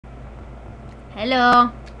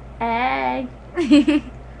Hello. Hey.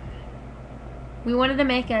 We wanted to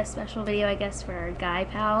make a special video, I guess, for our guy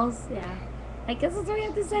pals. Yeah. I guess that's what we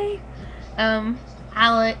have to say.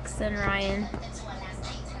 Alex and Ryan.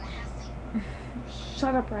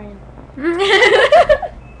 Shut up, Ryan.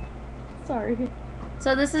 Sorry.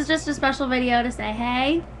 So this is just a special video to say,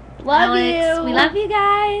 hey, Love Alex, you. we love you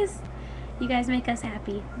guys. You guys make us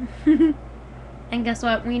happy. And guess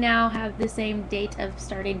what? We now have the same date of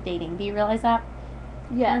starting dating. Do you realize that?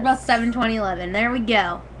 Yes. We're both 7/20/11. There we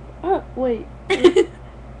go. Wait.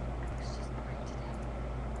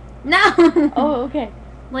 No. Oh, okay.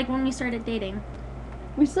 Like when we started dating.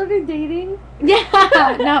 We started dating?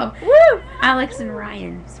 Yeah. No. Woo! Alex and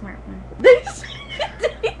Ryan. Smart one. They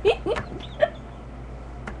started dating.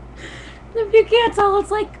 If you can't tell,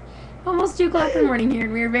 it's like almost 2 o'clock in the morning here,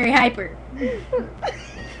 and we were very hyper.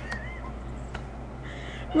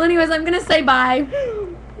 Well, anyways, I'm gonna say bye.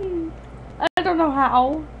 I don't know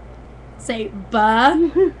how. Say buh.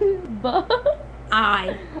 But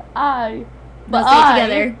I. I. Let's say it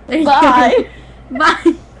together. There you go. Bye.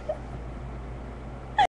 Bye.